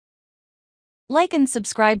Like and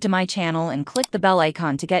subscribe to my channel and click the bell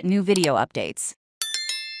icon to get new video updates.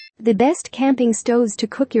 The best camping stoves to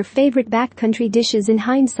cook your favorite backcountry dishes. In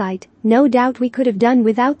hindsight, no doubt we could have done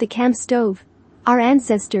without the camp stove. Our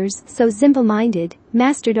ancestors, so simple-minded,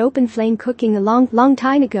 mastered open flame cooking a long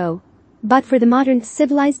time ago. But for the modern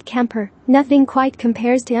civilized camper, nothing quite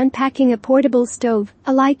compares to unpacking a portable stove,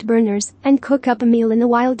 a light burners, and cook up a meal in the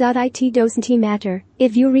wild. It doesn't matter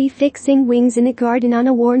if you're refixing wings in a garden on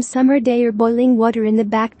a warm summer day or boiling water in the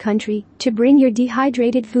backcountry to bring your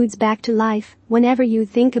dehydrated foods back to life. Whenever you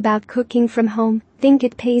think about cooking from home, think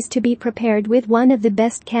it pays to be prepared with one of the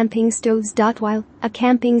best camping stoves. While a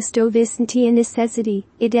camping stove isn't a necessity,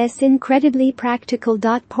 it is incredibly practical.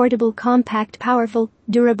 Portable, compact, powerful,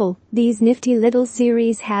 durable. These nifty little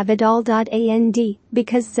series have it all. And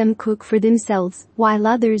because some cook for themselves, while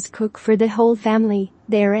others cook for the whole family,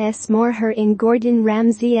 there's more here in Gordon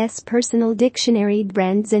Ramsay's personal dictionary.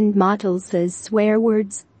 Brands and models as swear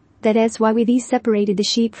words. That is why we separated the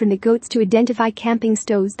sheep from the goats to identify camping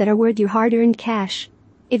stoves that are worth your hard-earned cash.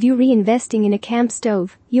 If you're reinvesting in a camp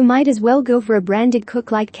stove, you might as well go for a branded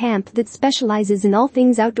Cook Like Camp that specializes in all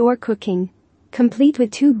things outdoor cooking. Complete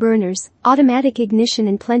with 2 burners, automatic ignition,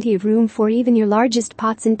 and plenty of room for even your largest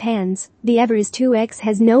pots and pans, the Everest 2X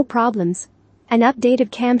has no problems. An update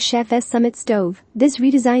of Camp Chef's Summit stove, this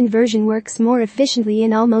redesigned version works more efficiently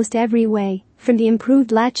in almost every way, from the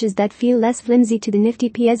improved latches that feel less flimsy to the nifty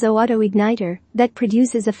piezo auto igniter that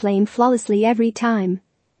produces a flame flawlessly every time.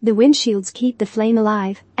 The windshields keep the flame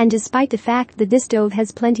alive, and despite the fact that this stove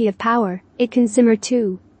has plenty of power, it can simmer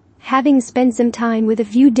too. Having spent some time with a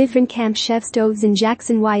few different Camp Chef stoves in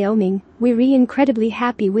Jackson, Wyoming, we're incredibly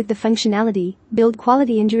happy with the functionality, build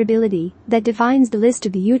quality, and durability that defines the list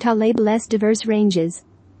of the Utah label's diverse ranges.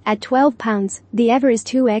 At 12 pounds, the Everest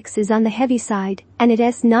 2X is on the heavy side, and it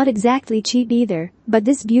is not exactly cheap either, but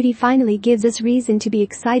this beauty finally gives us reason to be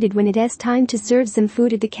excited when it is time to serve some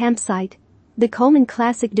food at the campsite. The Coleman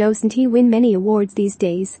Classic doesn't win many awards these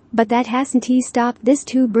days, but that hasn't stopped this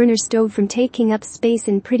 2-burner stove from taking up space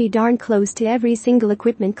in pretty darn close to every single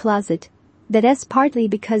equipment closet. That is partly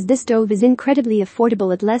because this stove is incredibly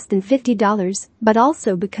affordable at less than $50, but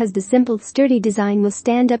also because the simple, sturdy design will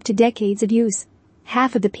stand up to decades of use.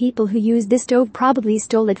 Half of the people who use this stove probably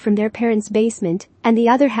stole it from their parents' basement, and the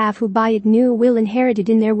other half who buy it new will inherit it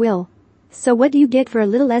in their will. So what do you get for a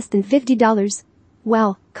little less than $50?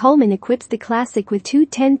 Well, Coleman equips the Classic with 2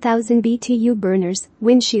 10,000 BTU burners,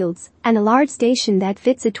 windshields, and a large station that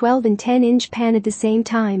fits a 12 and 10-inch pan at the same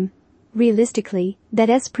time. Realistically,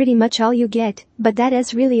 that is pretty much all you get, but that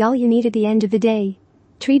is really all you need at the end of the day.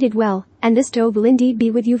 Treat it well, and the stove will indeed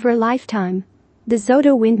be with you for a lifetime. The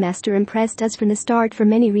Zoto Windmaster impressed us from the start for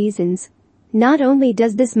many reasons. Not only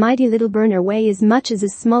does this mighty little burner weigh as much as a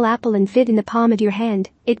small apple and fit in the palm of your hand,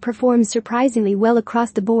 it performs surprisingly well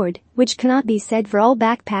across the board, which cannot be said for all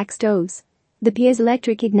backpack stoves. The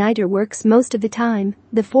piezoelectric igniter works most of the time,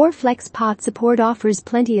 the 4-flex pot support offers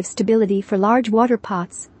plenty of stability for large water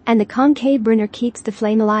pots, and the concave burner keeps the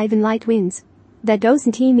flame alive in light winds. That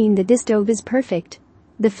doesn't mean that this stove is perfect.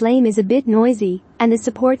 The flame is a bit noisy, and the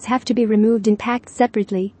supports have to be removed and packed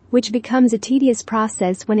separately, which becomes a tedious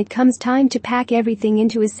process when it comes time to pack everything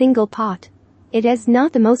into a single pot. It is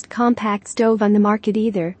not the most compact stove on the market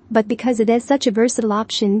either, but because it is such a versatile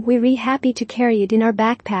option, we're happy to carry it in our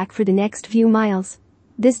backpack for the next few miles.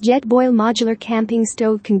 This Jetboil modular camping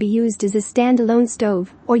stove can be used as a standalone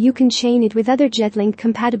stove, or you can chain it with other JetLink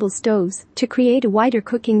compatible stoves to create a wider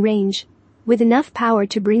cooking range. With enough power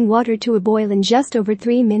to bring water to a boil in just over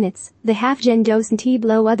 3 minutes, the half-gen doesn't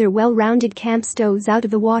blow other well-rounded camp stoves out of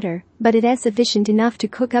the water, but it is sufficient enough to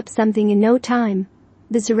cook up something in no time.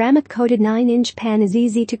 The ceramic-coated 9-inch pan is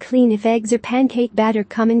easy to clean if eggs or pancake batter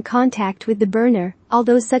come in contact with the burner,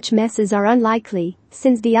 although such messes are unlikely,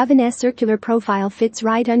 since the oven's circular profile fits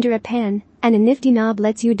right under a pan, and a nifty knob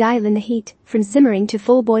lets you dial in the heat, from simmering to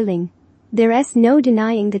full boiling. There is no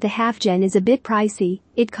denying that the half-gen is a bit pricey.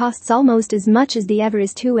 It costs almost as much as the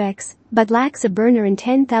Everest 2X, but lacks a burner and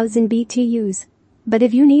 10,000 BTUs. But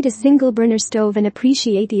if you need a single burner stove and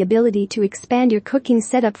appreciate the ability to expand your cooking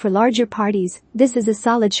setup for larger parties, this is a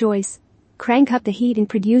solid choice. Crank up the heat and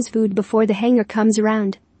produce food before the hanger comes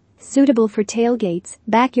around. Suitable for tailgates,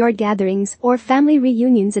 backyard gatherings, or family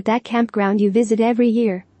reunions at that campground you visit every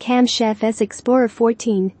year, Camp Chef's Explorer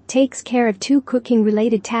 14 takes care of 2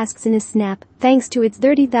 cooking-related tasks in a snap, thanks to its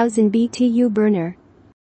 30,000 BTU burner.